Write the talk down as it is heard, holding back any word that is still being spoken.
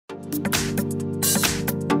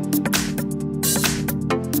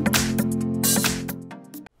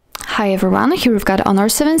Hi everyone, here we've got Honor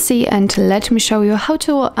 7C and let me show you how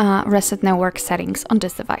to reset network settings on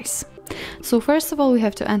this device. So first of all, we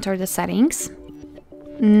have to enter the settings.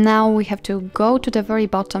 Now we have to go to the very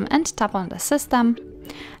bottom and tap on the system.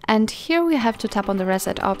 And here we have to tap on the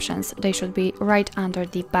reset options. They should be right under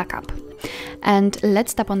the backup. And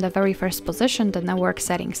let's tap on the very first position, the network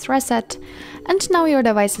settings reset. And now your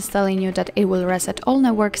device is telling you that it will reset all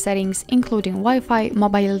network settings, including Wi-Fi,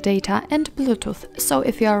 mobile data and Bluetooth. So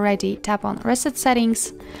if you are ready, tap on reset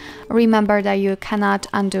settings. Remember that you cannot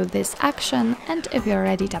undo this action. And if you're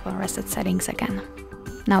ready, tap on reset settings again.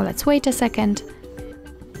 Now let's wait a second.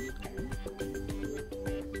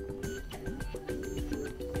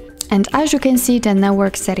 And as you can see, the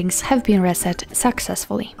network settings have been reset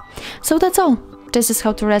successfully. So that's all. This is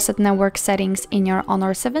how to reset network settings in your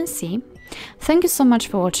Honor 7C. Thank you so much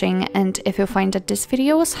for watching, and if you find that this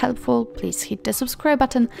video was helpful, please hit the subscribe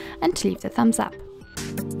button and leave the thumbs up.